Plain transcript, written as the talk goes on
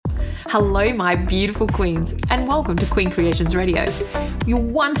Hello, my beautiful queens, and welcome to Queen Creations Radio, your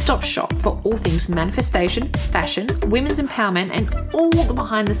one-stop shop for all things manifestation, fashion, women's empowerment, and all the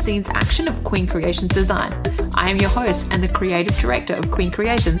behind-the-scenes action of Queen Creations design. I am your host and the creative director of Queen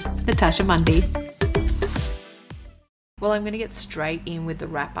Creations, Natasha Mundy. Well, I'm going to get straight in with the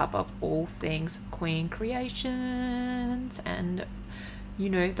wrap-up of all things Queen Creations and,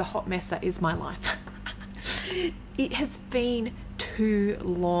 the hot mess that is my life. It has been too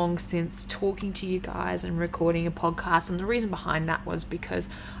long since talking to you guys and recording a podcast, and the reason behind that was because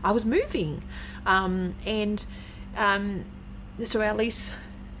I was moving, so our lease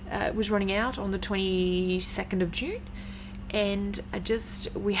was running out on the 22nd of June, and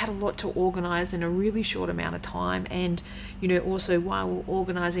we had a lot to organise in a really short amount of time. And also while we're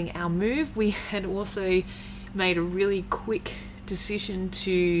organising our move, we had also made a really quick decision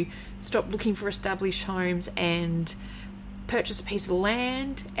to stop looking for established homes and purchase a piece of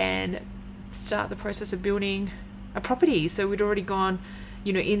land and start the process of building a property. So we'd already gone,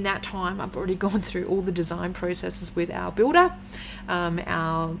 in that time, I've already gone through all the design processes with our builder.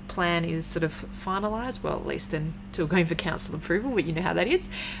 Our plan is sort of finalised, well, at least until going for council approval, but you know how that is.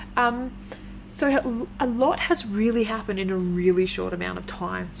 So a lot has really happened in a really short amount of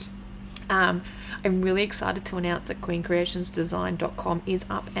time. I'm really excited to announce that queencreationsdesign.com is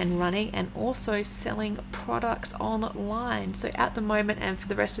up and running and also selling products online. So at the moment and for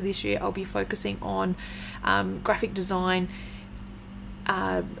the rest of this year, I'll be focusing on graphic design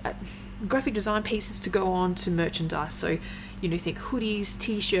pieces to go on to merchandise. So, think hoodies,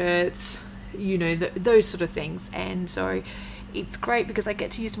 t-shirts, those sort of things. And so it's great because I get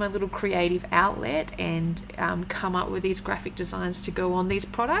to use my little creative outlet and come up with these graphic designs to go on these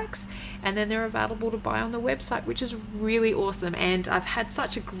products, and then they're available to buy on the website, which is really awesome. And I've had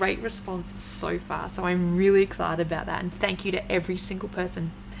such a great response so far, so I'm really excited about that. And thank you to every single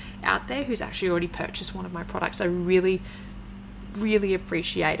person out there who's actually already purchased one of my products. I really, really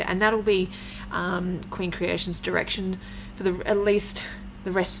appreciate it. And that'll be Queen Creations direction for at least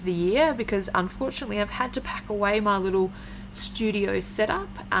the rest of the year, because unfortunately I've had to pack away my little studio setup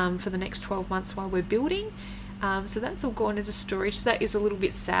for the next 12 months while we're building. So that's all gone into storage. So that is a little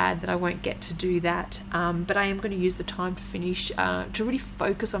bit sad that I won't get to do that. But I am going to use the time to finish, to really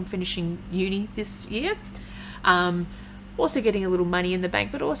focus on finishing uni this year. Also getting a little money in the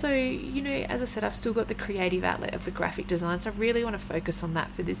bank, but also, as I said, I've still got the creative outlet of the graphic design. So I really want to focus on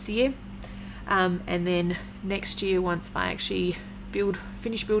that for this year. And then next year, once I actually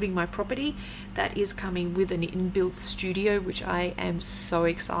finish building my property, that is coming with an inbuilt studio, which I am so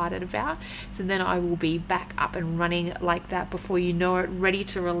excited about. So then I will be back up and running like that before you know it, ready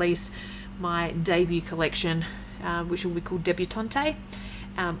to release my debut collection, which will be called Debutante,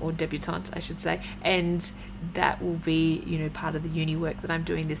 or Debutante, I should say. And that will be, part of the uni work that I'm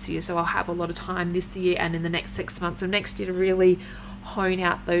doing this year. So I'll have a lot of time this year and in the next 6 months of next year to really hone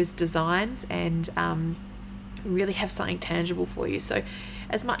out those designs and really have something tangible for you. So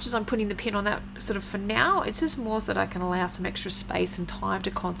as much as I'm putting the pin on that sort of for now, it's just more so that I can allow some extra space and time to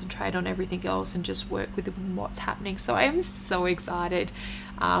concentrate on everything else and just work with what's happening. So I am so excited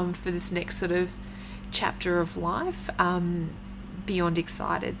for this next sort of chapter of life. Beyond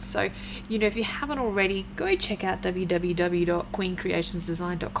excited. So, if you haven't already, go check out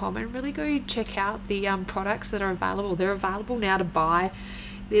www.queencreationsdesign.com and really go check out the products that are available. They're available now to buy.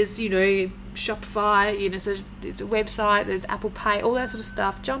 There's, Shopify, so it's a website, there's Apple Pay, all that sort of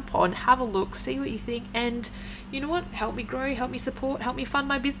stuff. Jump on, have a look, see what you think, and you know what? Help me grow, help me support, help me fund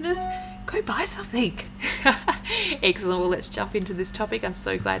my business. Go buy something. Excellent. Well, let's jump into this topic. I'm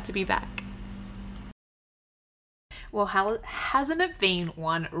so glad to be back. Well, hasn't it been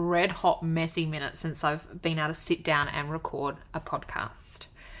one red hot messy minute since I've been able to sit down and record a podcast?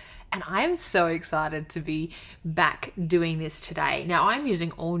 And I am so excited to be back doing this today. Now, I'm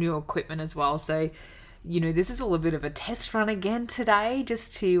using all new equipment as well. So, this is all a bit of a test run again today,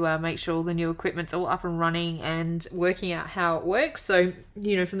 just to make sure all the new equipment's all up and running and working out how it works. So,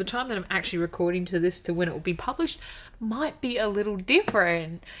 from the time that I'm actually recording to this to when it will be published might be a little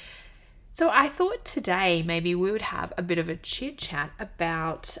different. So I thought today maybe we would have a bit of a chit chat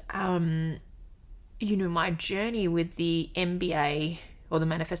about, my journey with the MBA or the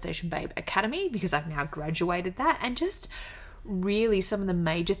Manifestation Babe Academy, because I've now graduated that, and just really some of the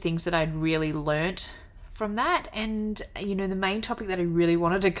major things that I'd really learnt from that. And, the main topic that I really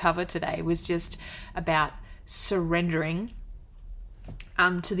wanted to cover today was just about surrendering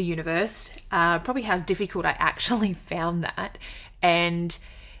to the universe, probably how difficult I actually found that, and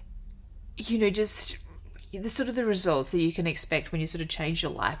just the sort of the results that you can expect when you sort of change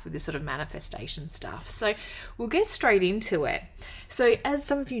your life with this sort of manifestation stuff. So we'll get straight into it. So as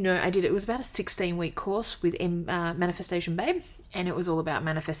some of you know, it was about a 16-week course with Manifestation Babe, and it was all about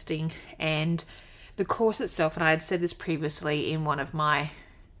manifesting. And the course itself, and I had said this previously in one of my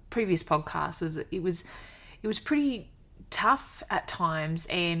previous podcasts, was it was pretty tough at times,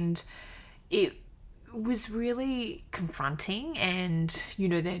 and it was really confronting, and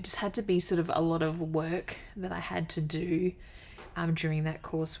there just had to be sort of a lot of work that I had to do during that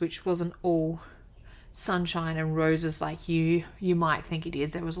course, which wasn't all sunshine and roses like you might think it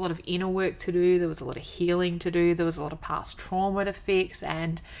is. There was a lot of inner work to do, there was a lot of healing to do, there was a lot of past trauma to fix,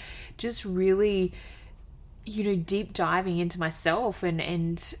 and just really deep diving into myself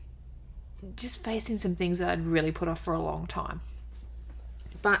and just facing some things that I'd really put off for a long time.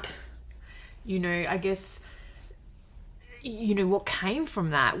 But I guess, what came from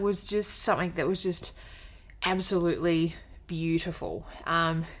that was just something that was just absolutely beautiful.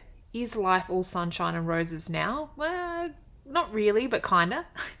 Is life all sunshine and roses now? Well, not really, but kinda.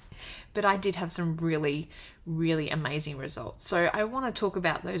 But I did have some really, really amazing results. So I want to talk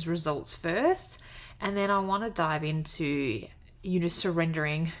about those results first, and then I want to dive into,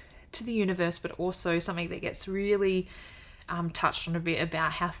 surrendering to the universe, but also something that gets really touched on a bit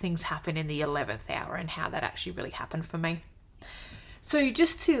about how things happen in the 11th hour and how that actually really happened for me. So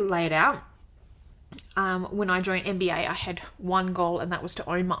just to lay it out, when I joined MBA, I had one goal, and that was to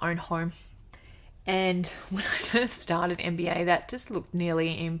own my own home. And when I first started MBA, that just looked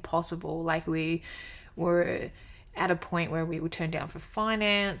nearly impossible. Like, we were at a point where we were turned down for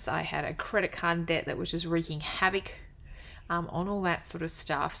finance. I had a credit card debt that was just wreaking havoc on all that sort of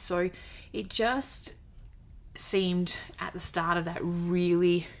stuff. So it just seemed at the start of that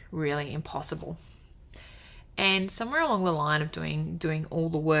really, really impossible. And somewhere along the line of doing all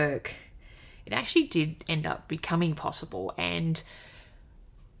the work, it actually did end up becoming possible. And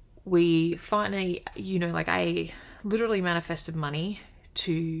we finally, I literally manifested money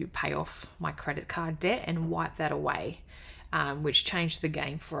to pay off my credit card debt and wipe that away, which changed the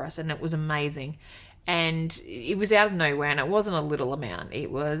game for us, and it was amazing. And it was out of nowhere, and it wasn't a little amount,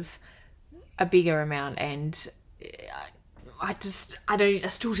 it was a bigger amount. And I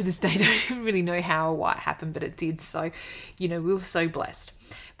still to this day don't really know how or why it happened, but it did. So, we were so blessed.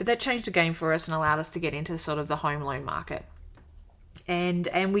 But that changed the game for us and allowed us to get into sort of the home loan market.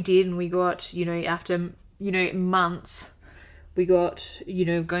 And we did, and we got, after, months, we got,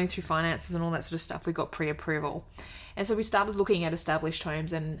 going through finances and all that sort of stuff, we got pre-approval. And so we started looking at established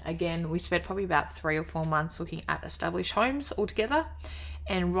homes. And again, we spent probably about 3 or 4 months looking at established homes altogether.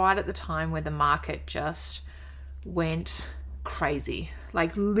 And right at the time where the market just went crazy,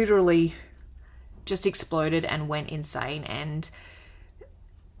 like literally just exploded and went insane. And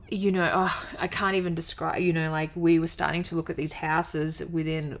I can't even describe, like we were starting to look at these houses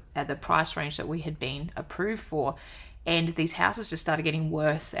within the price range that we had been approved for. And these houses just started getting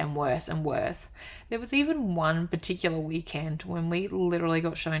worse and worse and worse. There was even one particular weekend when we literally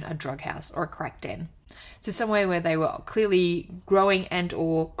got shown a drug house or a crack den. So somewhere where they were clearly growing and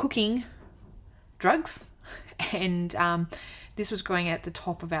or cooking drugs. And this was going at the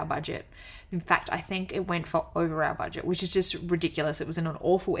top of our budget. In fact, I think it went for over our budget, which is just ridiculous. It was in an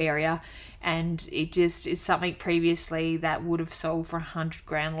awful area, and it just is something previously that would have sold for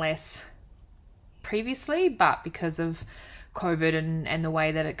 $100,000 less previously, but because of COVID and the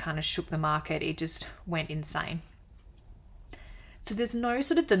way that it kind of shook the market, it just went insane. So there's no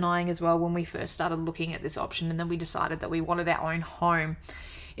sort of denying as well, when we first started looking at this option and then we decided that we wanted our own home,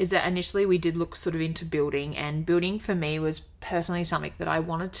 is that initially we did look sort of into building, and building for me was personally something that I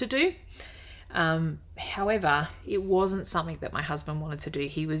wanted to do. However, it wasn't something that my husband wanted to do.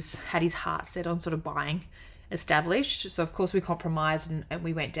 He had his heart set on sort of buying established. So of course we compromised and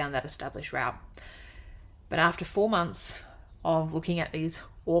we went down that established route. But after 4 months of looking at these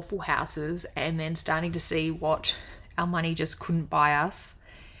awful houses and then starting to see what our money just couldn't buy us,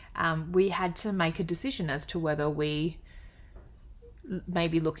 we had to make a decision as to whether we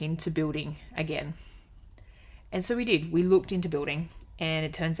maybe look into building again. And so we did. We looked into building, and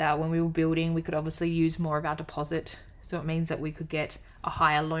it turns out when we were building, we could obviously use more of our deposit. So it means that we could get a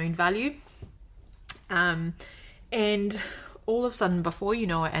higher loan value. And all of a sudden, before you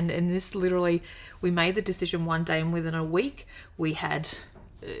know it, and this literally, we made the decision one day, and within a week, I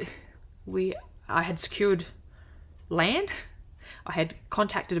had secured land. I had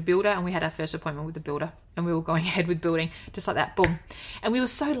contacted a builder, and we had our first appointment with the builder, and we were going ahead with building just like that, boom. And we were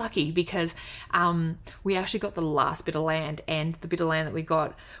so lucky because we actually got the last bit of land, and the bit of land that we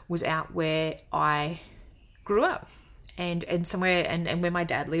got was out where I grew up. and somewhere and where my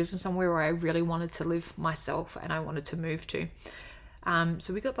dad lives, and somewhere where I really wanted to live myself and I wanted to move to.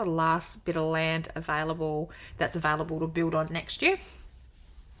 So we got the last bit of land that's available to build on next year.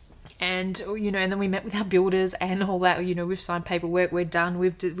 And, and then we met with our builders and all that, we've signed paperwork, we're done,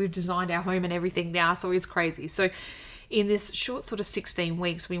 we've designed our home and everything now, so it's crazy. So in this short sort of 16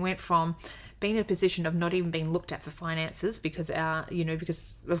 weeks, we went from being in a position of not even being looked at for finances because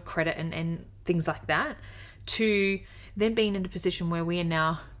of credit and things like that, to then being in a position where we are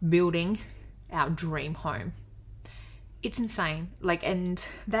now building our dream home. It's insane. And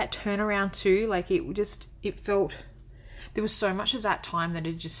that turnaround too, it felt, there was so much of that time that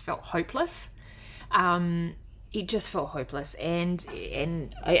it just felt hopeless. It just felt hopeless. And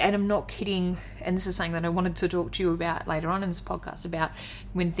I'm not kidding. And this is something that I wanted to talk to you about later on in this podcast, about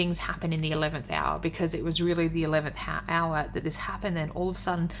when things happen in the 11th hour, because it was really the 11th hour that this happened. And all of a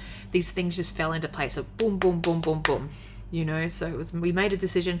sudden these things just fell into place. So boom, boom, boom, boom, boom, so we made a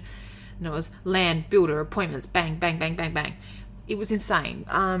decision, and it was land, builder, appointments, bang, bang, bang, bang, bang. It was insane.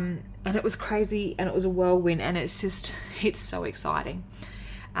 And it was crazy, and it was a whirlwind, and it's so exciting.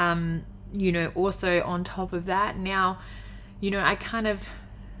 Also on top of that, now, I kind of,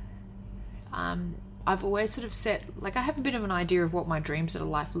 I've always sort of set, I have a bit of an idea of what my dreams of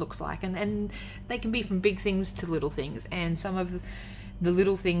life looks like, and they can be from big things to little things. And some of the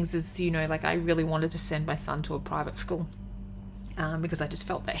little things is, I really wanted to send my son to a private school, because I just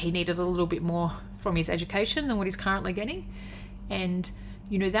felt that he needed a little bit more from his education than what he's currently getting. And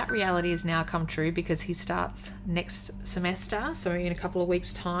that reality has now come true, because he starts next semester, so in a couple of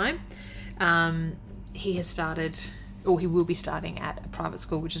weeks' time. He will be starting at a private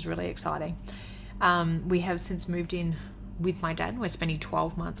school, which is really exciting. We have since moved in with my dad, and we're spending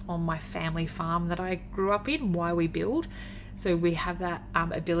 12 months on my family farm that I grew up in while we build. So we have that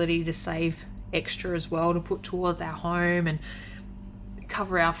ability to save extra as well, to put towards our home and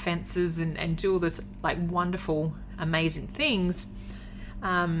cover our fences and do all this wonderful, amazing things.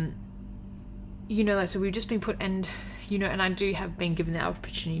 So we've just been put, and I do have been given the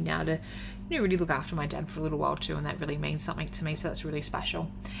opportunity now to really look after my dad for a little while too, and that really means something to me, so that's really special.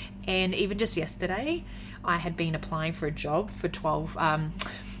 And even just yesterday, I had been applying for a job for 12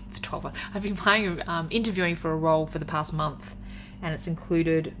 I've been interviewing for a role for the past month, and it's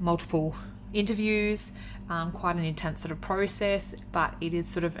included multiple interviews, quite an intense sort of process, but it is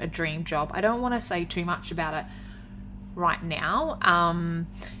sort of a dream job. I don't want to say too much about it right now.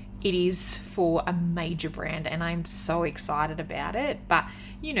 It is for a major brand, and I'm so excited about it. But,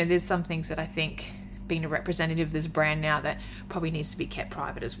 there's some things that I think, being a representative of this brand now, that probably needs to be kept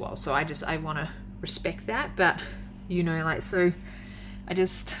private as well. So I want to respect that. But, so I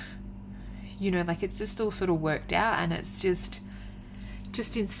just, it's just all sort of worked out, and it's just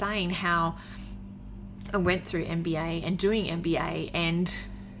insane how I went through MBA and doing MBA, and,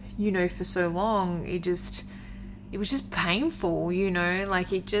 for so long, it was just painful,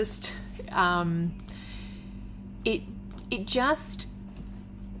 it just, it just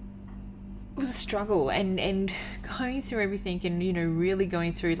was a struggle, and going through everything, and, really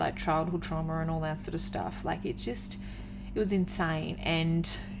going through childhood trauma and all that sort of stuff. It was insane. And,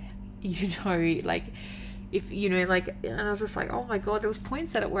 and I was just oh my God, there was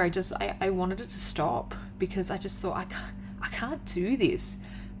points at it where I wanted it to stop, because I just thought, I can't do this.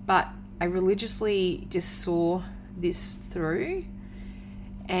 But I religiously just saw this through,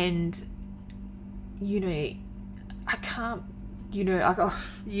 and I can't,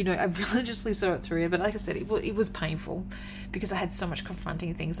 I religiously saw it through. But like I said, it was painful, because I had so much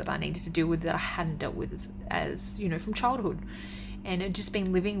confronting things that I needed to deal with that I hadn't dealt with as from childhood, and had just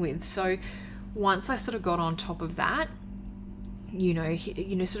been living with. So once I sort of got on top of that,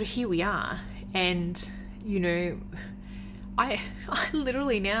 sort of here we are. And I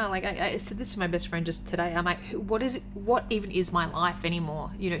literally now, I said this to my best friend just today, I'm like, what even is my life anymore?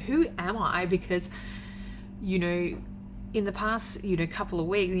 Who am I? Because, in the past, couple of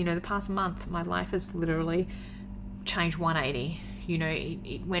weeks, the past month, my life has literally changed 180.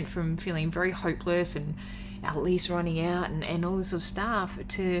 It went from feeling very hopeless and our lease running out and all this sort of stuff,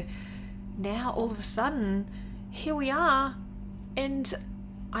 to now all of a sudden, here we are, and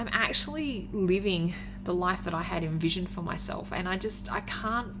I'm actually living the life that I had envisioned for myself. And I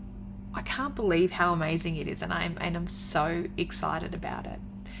can't believe how amazing it is, and I'm so excited about it.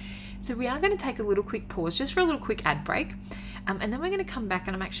 So we are going to take a little quick pause, just for a little quick ad break, and then we're going to come back,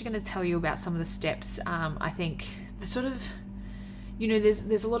 and I'm actually going to tell you about some of the steps. I think the sort of,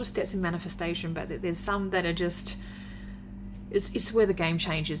 there's a lot of steps in manifestation, but there's some that are just, it's where the game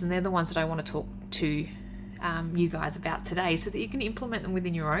changes, and they're the ones that I want to talk to you guys about today, so that you can implement them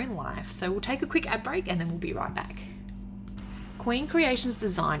within your own life. So we'll take a quick ad break, and then we'll be right back. Queen Creations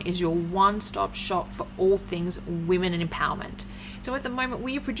Design is your one-stop shop for all things women and empowerment. So at the moment,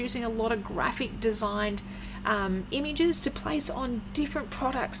 we are producing a lot of graphic designed images to place on different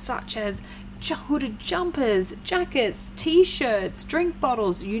products such as hooded jumpers, jackets, t-shirts, drink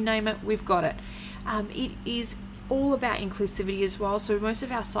bottles, you name it, we've got it. It is all about inclusivity as well. So most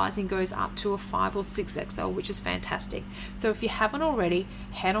of our sizing goes up to a 5 or 6XL, which is fantastic. So if you haven't already,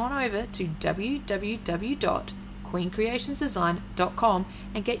 head on over to www.queencreationsdesign.com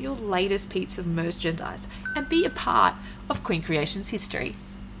and get your latest piece of merchandise and be a part of Queen Creations history.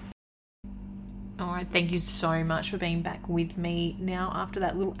 All right, thank you so much for being back with me now after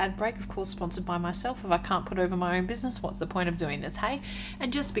that little ad break, of course sponsored by myself. If I can't put over my own business, what's the point of doing this, hey?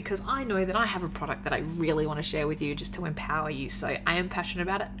 And just because I know that I have a product that I really want to share with you just to empower you, so I am passionate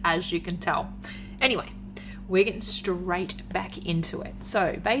about it, as you can tell. Anyway, we're getting straight back into it.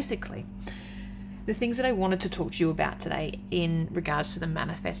 So basically, the things that I wanted to talk to you about today in regards to the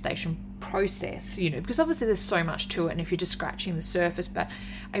manifestation process, because obviously there's so much to it and if you're just scratching the surface, but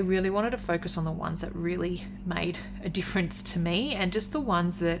I really wanted to focus on the ones that really made a difference to me and just the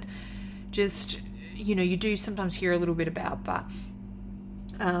ones that just, you do sometimes hear a little bit about, but,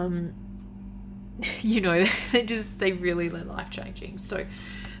 they really are life-changing. So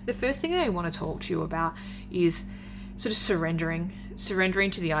the first thing I want to talk to you about is sort of surrendering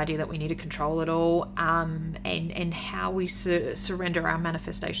to the idea that we need to control it all, and how we surrender our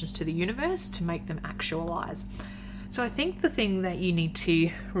manifestations to the universe to make them actualize. So I think the thing that you need to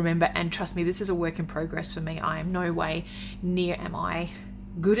remember, and trust me, this is a work in progress for me. I am no way near am I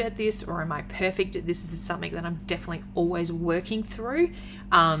good at this or am I perfect at this. This is something that I'm definitely always working through.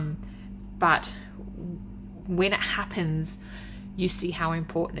 But when it happens, you see how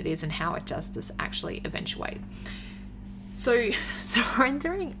important it is and how it does this actually eventuate. So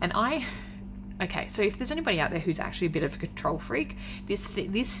surrendering, so if there's anybody out there who's actually a bit of a control freak, this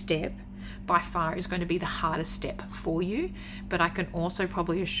step by far is going to be the hardest step for you. But I can also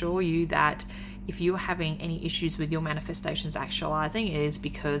probably assure you that if you're having any issues with your manifestations actualizing, it is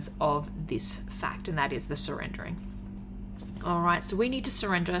because of this fact, and that is the surrendering. All right, so we need to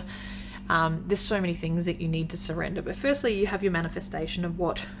surrender. There's so many things that you need to surrender, but firstly, you have your manifestation of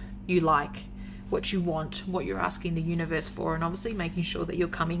what you like, what you want, what you're asking the universe for, and obviously making sure that you're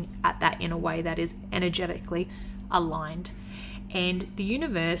coming at that in a way that is energetically aligned. And the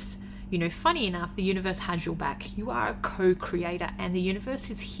universe, funny enough, the universe has your back. You are a co-creator, and the universe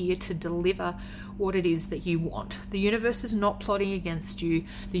is here to deliver what it is that you want. The universe is not plotting against you.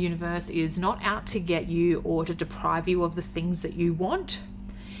 The universe is not out to get you or to deprive you of the things that you want.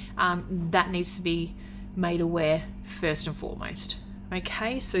 That needs to be made aware first and foremost.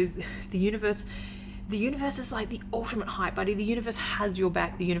 Okay, so the universe is like the ultimate hype buddy. The universe has your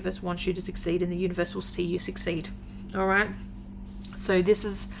back. The universe wants you to succeed, and the universe will see you succeed. All right. So this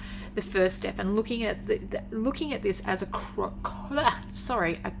is the first step, and looking at this as a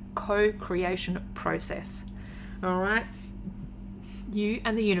co-creation process. All right. You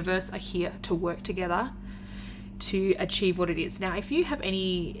and the universe are here to work together to achieve what it is. Now, if you have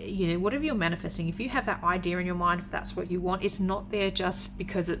any, whatever you're manifesting, if you have that idea in your mind, if that's what you want, it's not there just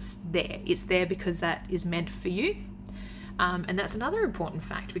because it's there. It's there because that is meant for you. And that's another important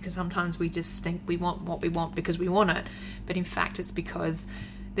fact, because sometimes we just think we want what we want because we want it. But in fact, it's because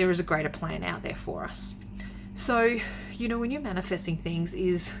there is a greater plan out there for us. So, when you're manifesting things,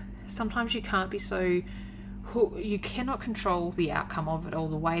 is sometimes you can't be so... You cannot control the outcome of it or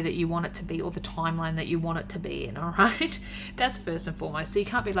the way that you want it to be or the timeline that you want it to be in, all right? That's first and foremost. So you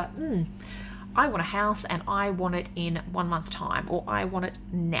can't be like, I want a house and I want it in 1 month's time, or I want it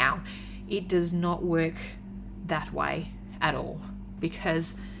now. It does not work that way at all,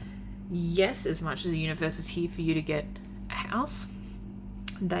 because yes, as much as the universe is here for you to get a house,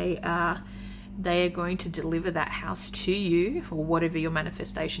 they are going to deliver that house to you, or whatever your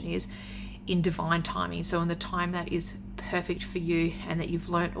manifestation is, in divine timing. So in the time that is perfect for you, and that you've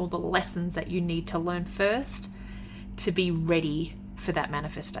learned all the lessons that you need to learn first to be ready for that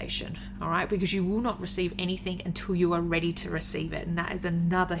manifestation. All right, because you will not receive anything until you are ready to receive it, and that is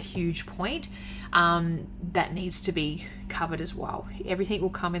another huge point that needs to be covered as well. Everything will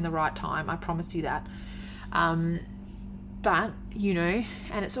come in the right time, I promise you that. But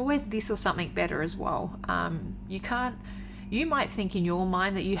and it's always this or something better as well. You might think in your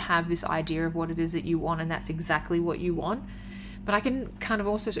mind that you have this idea of what it is that you want, and that's exactly what you want. But I can kind of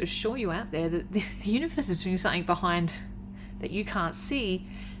also assure you out there that the universe is doing something behind that you can't see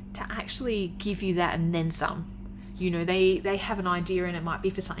to actually give you that and then some. They have an idea, and it might be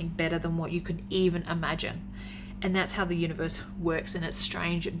for something better than what you could even imagine. And that's how the universe works in its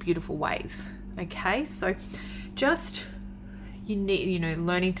strange, beautiful ways. Okay, so just, you need,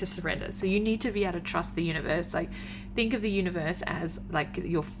 learning to surrender. So you need to be able to trust the universe. Like, think of the universe as like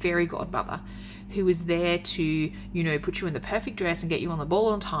your fairy godmother who is there to, put you in the perfect dress and get you on the ball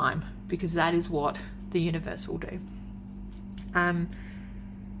on time, because that is what the universe will do. And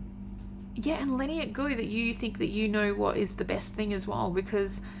letting it go that you think that you know what is the best thing as well,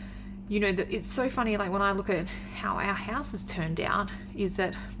 because it's so funny, like when I look at how our house has turned out, is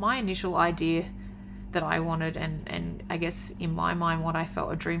that my initial idea that I wanted, and I guess in my mind what I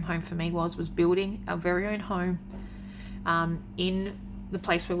felt a dream home for me was building our very own home in the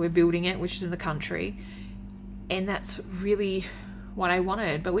place where we're building it, which is in the country, and that's really what I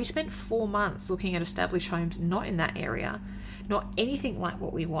wanted. But we spent 4 months looking at established homes not in that area, not anything like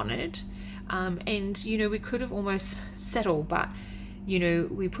what we wanted, and we could have almost settled, but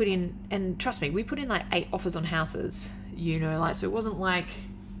we put in, and trust me, we put in like 8 offers on houses, so it wasn't like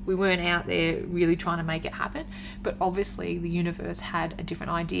we weren't out there really trying to make it happen. But obviously the universe had a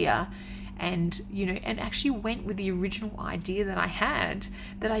different idea, and and actually went with the original idea that I had,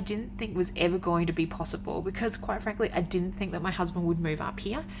 that I didn't think was ever going to be possible, because quite frankly I didn't think that my husband would move up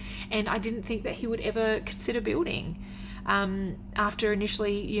here, and I didn't think that he would ever consider building, after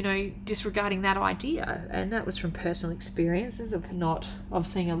initially disregarding that idea. And that was from personal experiences of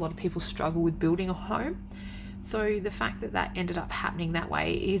seeing a lot of people struggle with building a home. So the fact that that ended up happening that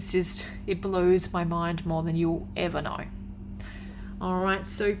way is just, it blows my mind more than you'll ever know. All right,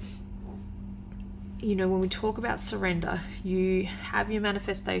 so when we talk about surrender, you have your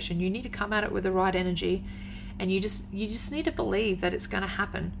manifestation, you need to come at it with the right energy, and you just need to believe that it's going to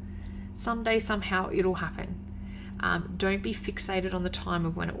happen. Someday, somehow, it'll happen. Don't be fixated on the time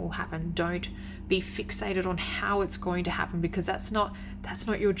of when it will happen. Don't be fixated on how it's going to happen, because that's not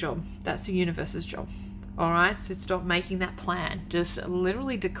your job. That's the universe's job. All right, so stop making that plan. Just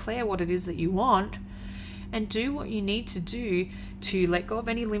literally declare what it is that you want, and do what you need to do to let go of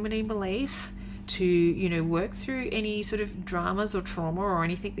any limiting beliefs, to work through any sort of dramas or trauma or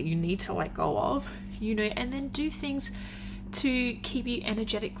anything that you need to let go of, and then do things to keep you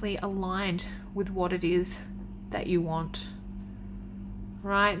energetically aligned with what it is that you want,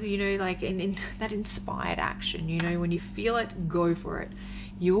 right? Like in that inspired action, when you feel it, go for it.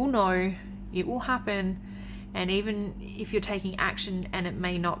 You'll know it will happen. And even if you're taking action and it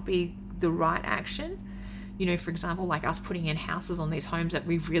may not be the right action, for example, like us putting in houses on these homes that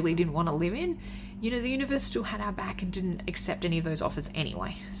we really didn't want to live in, the universe still had our back and didn't accept any of those offers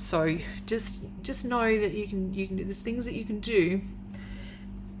anyway. So just know that you can there's things that you can do,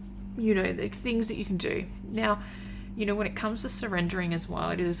 the things that you can do. Now, when it comes to surrendering as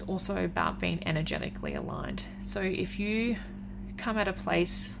well, it is also about being energetically aligned. So if you come at a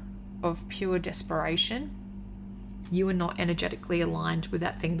place of pure desperation, you are not energetically aligned with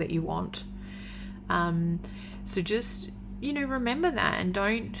that thing that you want. So just, remember that, and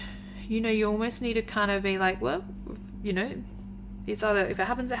don't, you almost need to kind of be like, well, it's either, if it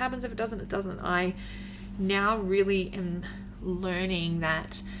happens, it happens. If it doesn't, it doesn't. I now really am learning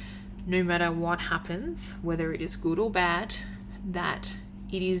that no matter what happens, whether it is good or bad, that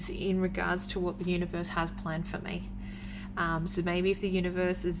it is in regards to what the universe has planned for me. So maybe if the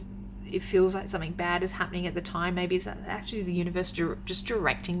universe it feels like something bad is happening at the time, maybe it's actually the universe just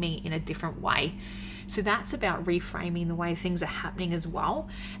directing me in a different way. So that's about reframing the way things are happening as well,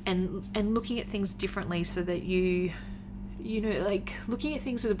 and looking at things differently, so that you like looking at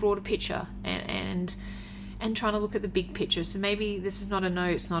things with a broader picture, and trying to look at the big picture. So maybe this is not a no,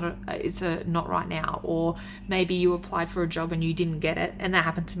 it's a not right now. Or maybe you applied for a job and you didn't get it, and that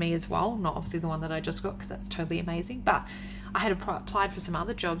happened to me as well. Not obviously the one that I just got, because that's totally amazing, but I had applied for some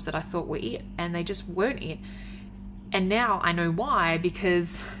other jobs that I thought were it, and they just weren't it. And now I know why,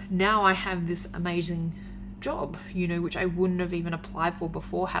 because now I have this amazing job, which I wouldn't have even applied for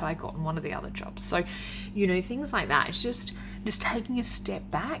before had I gotten one of the other jobs. So, things like that. It's just taking a step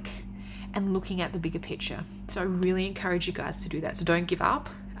back and looking at the bigger picture. So I really encourage you guys to do that. So don't give up.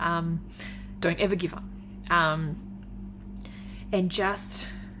 Don't ever give up. And just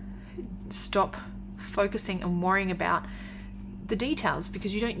stop focusing and worrying about the details,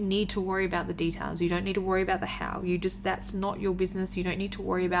 because you don't need to worry about the details. You don't need to worry about the how. That's not your business. You don't need to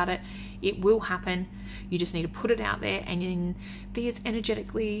worry about it. It will happen. You just need to put it out there and then be as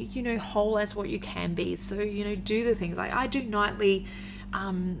energetically, whole as what you can be. So, do the things like I do nightly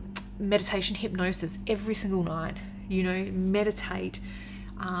meditation hypnosis every single night. Meditate,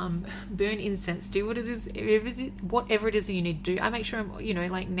 burn incense, do what it is, whatever it is that you need to do. I make sure I'm,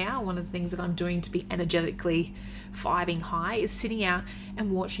 like now, one of the things that I'm doing to be energetically vibing high is sitting out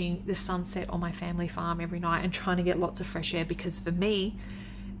and watching the sunset on my family farm every night and trying to get lots of fresh air, because for me,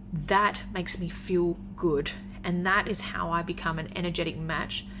 that makes me feel good. And that is how I become an energetic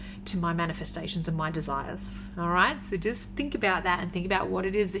match to my manifestations and my desires. All right, so just think about that and think about what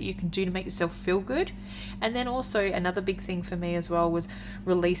it is that you can do to make yourself feel good. And then also another big thing for me as well was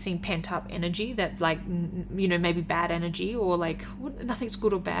releasing pent up energy, that like, you know, maybe bad energy, or like nothing's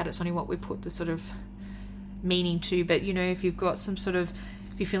good or bad, it's only what we put the sort of meaning to. But you know, if you've got some sort of,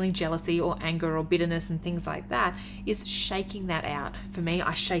 if you're feeling jealousy or anger or bitterness and things like that, is shaking that out. For me,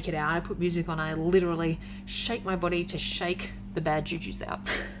 I shake it out. I put music on. I literally shake my body to shake the bad juju's out.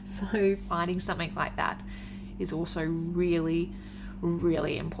 So finding something like that is also really,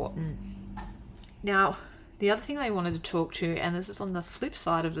 really important. Now, the other thing I wanted to talk to, and this is on the flip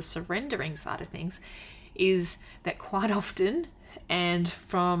side of the surrendering side of things, is that quite often, and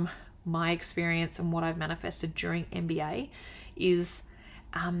from my experience and what I've manifested during MBA, is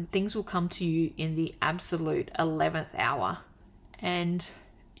things will come to you in the absolute 11th hour. And,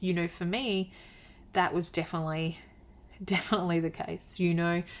 you know, for me, that was definitely the case. You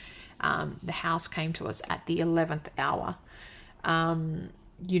know, the house came to us at the 11th hour.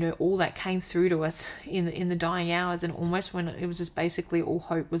 You know, all that came through to us in the dying hours, and almost when it was just basically all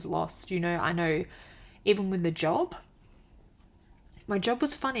hope was lost. You know, I know even with the job, my job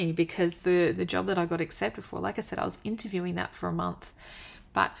was funny because the job that I got accepted for, like I said, I was interviewing that for a month.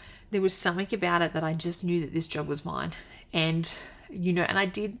 But there was something about it that I just knew that this job was mine. And, you know, and I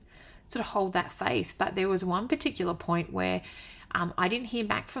did sort of hold that faith. But there was one particular point where I didn't hear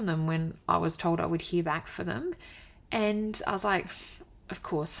back from them when I was told I would hear back for them. And I was like, of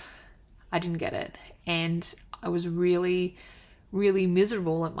course, I didn't get it. And I was really, really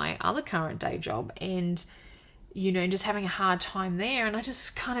miserable at my other current day job. And, you know, just having a hard time there. And I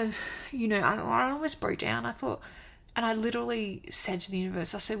just kind of, you know, I almost broke down. I thought, and I literally said to the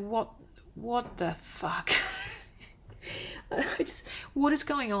universe, I said, what the fuck? What is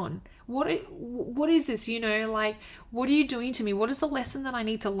going on? What is this? You know, like, what are you doing to me? What is the lesson that I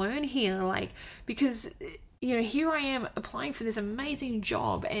need to learn here? Like, because, you know, here I am applying for this amazing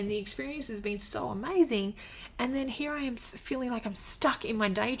job and the experience has been so amazing. And then here I am feeling like I'm stuck in my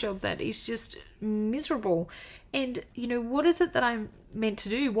day job that is just miserable. And, you know, what is it that I'm meant to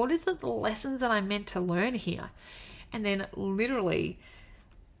do? What is it, the lessons that I'm meant to learn here? And then literally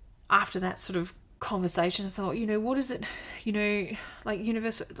after that sort of conversation, I thought, you know, what is it, you know, like,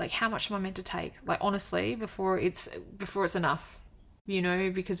 universe, like, how much am I meant to take? Like, honestly, before it's enough, you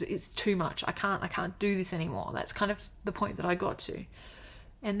know, because it's too much. I can't do this anymore. That's kind of the point that I got to.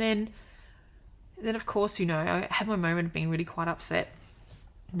 And then of course, you know, I had my moment of being really quite upset.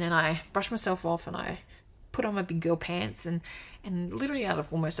 And then I brushed myself off and I put on my big girl pants and literally out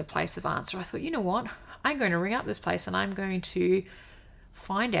of almost a place of answer, I thought, you know what? I'm going to ring up this place and I'm going to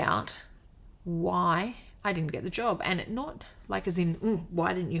find out why I didn't get the job. And not like as in,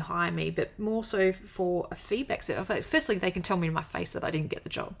 why didn't you hire me? But more so for a feedback. So firstly, they can tell me in my face that I didn't get the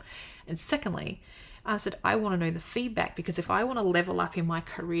job. And secondly, I said, I want to know the feedback, because if I want to level up in my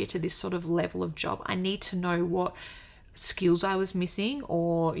career to this sort of level of job, I need to know what skills I was missing,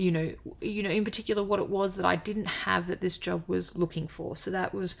 or, you know, in particular, what it was that I didn't have that this job was looking for. So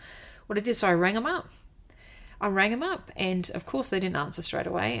that was what I did. So I rang them up. And of course they didn't answer straight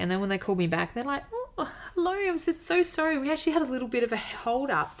away. And then when they called me back, they're like, oh, hello, I was just so sorry. We actually had a little bit of a hold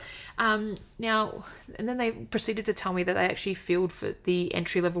up. Now, and then they proceeded to tell me that they actually filled for the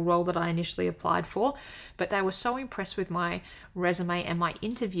entry-level role that I initially applied for, but they were so impressed with my resume and my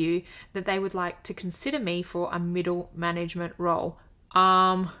interview that they would like to consider me for a middle management role.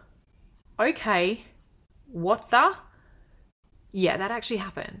 Okay, what the? Yeah, that actually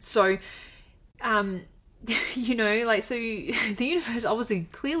happened. So, you know, like, so the universe obviously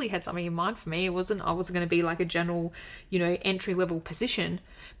clearly had something in mind for me. I wasn't going to be like a general, you know, entry-level position,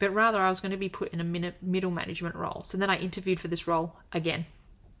 but rather I was going to be put in a middle management role. So then I interviewed for this role again,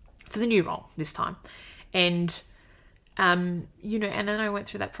 for the new role this time. And, you know, and then I went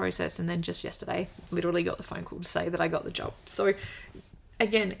through that process, and then just yesterday literally got the phone call to say that I got the job. So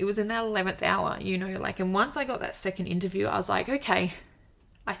again, it was in that 11th hour, you know, like, and once I got that second interview, I was like, okay,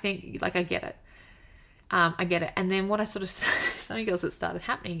 I think, like, I get it. I get it. And then what I sort of, something else that started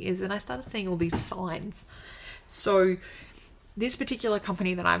happening is that I started seeing all these signs. So this particular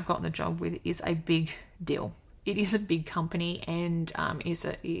company that I've gotten the job with is a big deal. It is a big company, and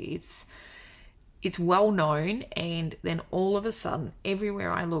it's well known. And then all of a sudden,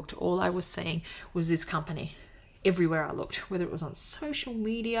 everywhere I looked, all I was seeing was this company. Everywhere I looked, whether it was on social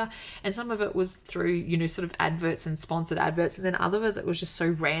media, and some of it was through, you know, sort of adverts and sponsored adverts, and then others it was just so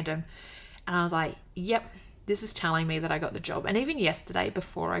random. And I was like, yep, this is telling me that I got the job. And even yesterday,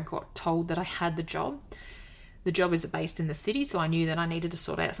 before I got told that I had the job, the job is based in the city, so I knew that I needed to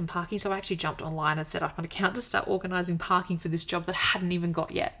sort out some parking. So I actually jumped online and set up an account to start organising parking for this job that I hadn't even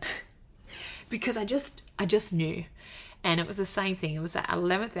got yet. Because I just knew. And it was the same thing. It was at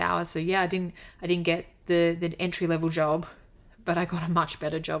 11th hour. So yeah, I didn't get the entry level job, but I got a much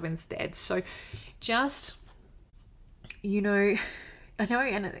better job instead. So just, I know,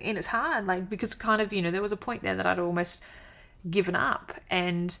 and it's hard, like, because kind of, there was a point there that I'd almost given up.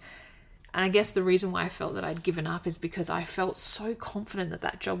 And I guess the reason why I felt that I'd given up is because I felt so confident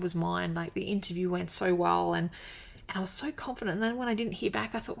that job was mine. Like, the interview went so well, and I was so confident. And then when I didn't hear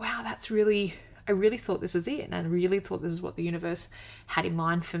back, I thought, wow, I really thought this is it. And I really thought this is what the universe had in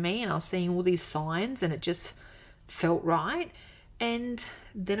mind for me. And I was seeing all these signs, and it just felt right. And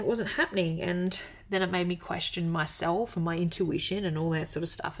then it wasn't happening. And then it made me question myself and my intuition and all that sort of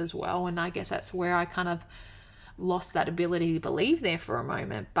stuff as well. And I guess that's where I kind of lost that ability to believe there for a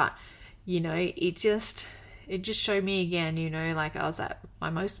moment. But it just showed me again, like, I was at my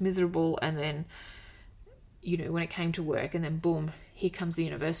most miserable, and then, when it came to work, and then boom, here comes the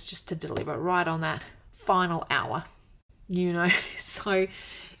universe just to deliver right on that final hour, so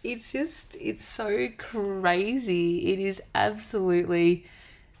it's so crazy. It is absolutely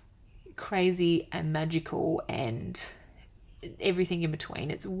crazy and magical and everything in between.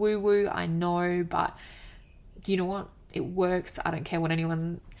 It's woo-woo, I know, but you know what? It works. I don't care what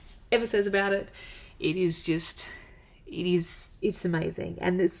anyone ever says about it. It's amazing.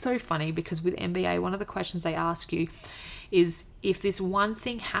 And it's so funny because with MBA, one of the questions they ask you is, if this one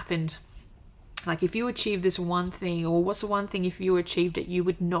thing happened, like if you achieved this one thing, or what's the one thing if you achieved it, you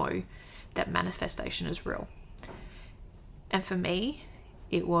would know that manifestation is real. And for me,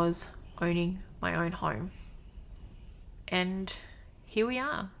 it was owning my own home. And here we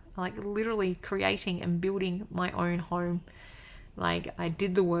are, like literally creating and building my own home. Like, I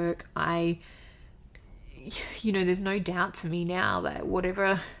did the work. There's no doubt to me now that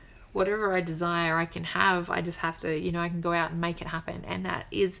whatever I desire, I can have. I just have to, I can go out and make it happen. And that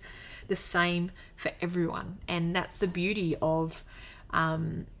is the same for everyone. And that's the beauty of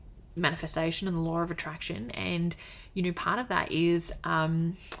manifestation and the law of attraction. And, part of that is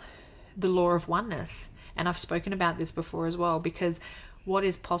the law of oneness. And I've spoken about this before as well, because what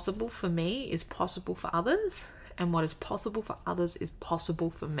is possible for me is possible for others. And what is possible for others is possible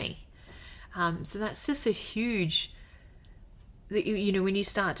for me. So that's just a huge, when you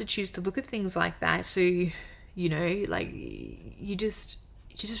start to choose to look at things like that, so, like you just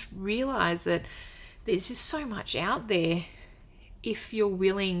realize that there's just so much out there if you're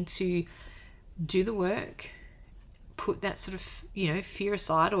willing to do the work, put that sort of, fear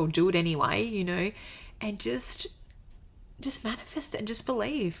aside, or do it anyway, and just manifest it and just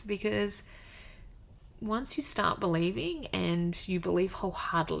believe. Because once you start believing and you believe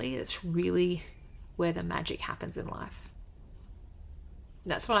wholeheartedly, it's really where the magic happens in life.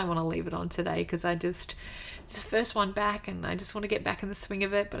 That's what I want to leave it on today, because it's the first one back, and I just want to get back in the swing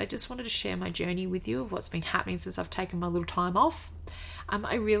of it. But I just wanted to share my journey with you of what's been happening since I've taken my little time off.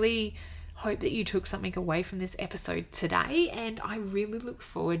 I really hope that you took something away from this episode today, and I really look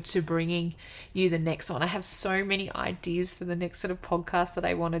forward to bringing you the next one. I have so many ideas for the next sort of podcast that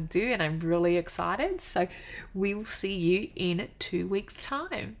I want to do, and I'm really excited. So we will see you in 2 weeks'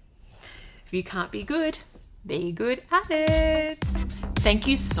 time. If you can't be good at it. Thank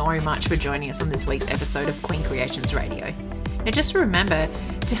you so much for joining us on this week's episode of Queen Creations Radio. Now, just remember,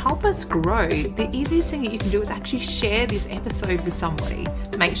 to help us grow, the easiest thing that you can do is actually share this episode with somebody.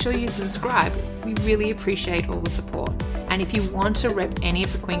 Make sure you subscribe. We really appreciate all the support. And if you want to rep any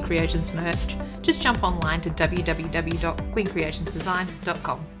of the Queen Creations merch, just jump online to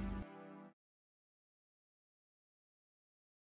www.queencreationsdesign.com.